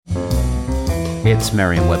It's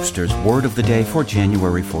Merriam-Webster's Word of the Day for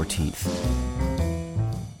January 14th.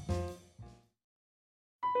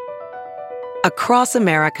 Across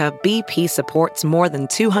America, BP supports more than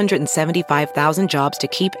 275,000 jobs to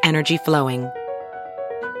keep energy flowing.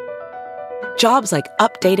 Jobs like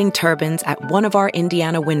updating turbines at one of our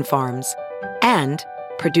Indiana wind farms and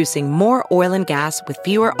producing more oil and gas with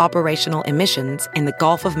fewer operational emissions in the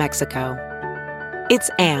Gulf of Mexico. It's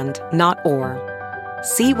and, not or.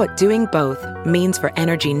 See what doing both means for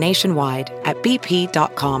energy nationwide at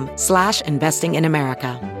bp.com/investing in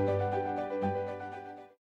America.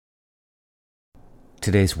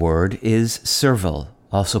 Today's word is servile,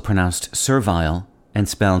 also pronounced servile and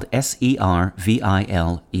spelled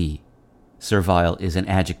S-E-R-V-I-L-E. Servile is an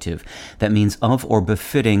adjective that means of or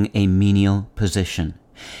befitting a menial position.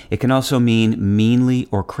 It can also mean meanly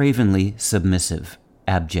or cravenly submissive,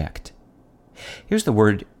 abject. Here's the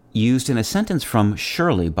word used in a sentence from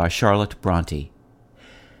Shirley by Charlotte Bronte.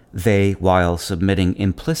 They, while submitting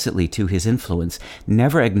implicitly to his influence,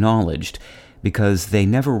 never acknowledged, because they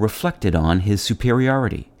never reflected on his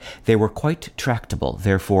superiority. They were quite tractable,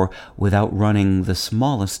 therefore, without running the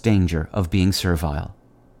smallest danger of being servile.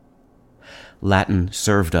 Latin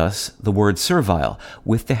served us the word servile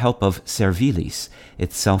with the help of servilis,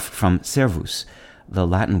 itself from servus, the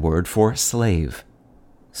Latin word for slave.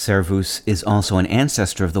 Servus is also an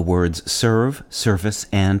ancestor of the words serve, service,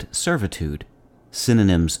 and servitude.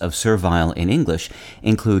 Synonyms of servile in English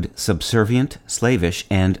include subservient, slavish,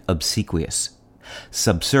 and obsequious.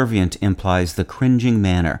 Subservient implies the cringing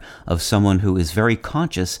manner of someone who is very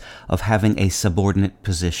conscious of having a subordinate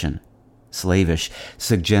position. Slavish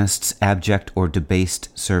suggests abject or debased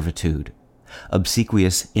servitude.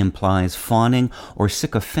 Obsequious implies fawning or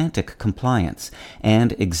sycophantic compliance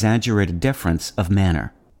and exaggerated deference of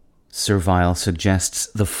manner. Servile suggests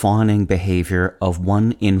the fawning behavior of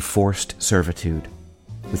one in forced servitude.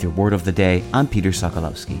 With your Word of the Day, I'm Peter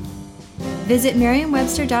Sokolowski. Visit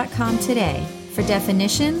Merriam-Webster.com today for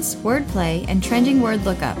definitions, wordplay, and trending word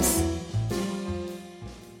lookups.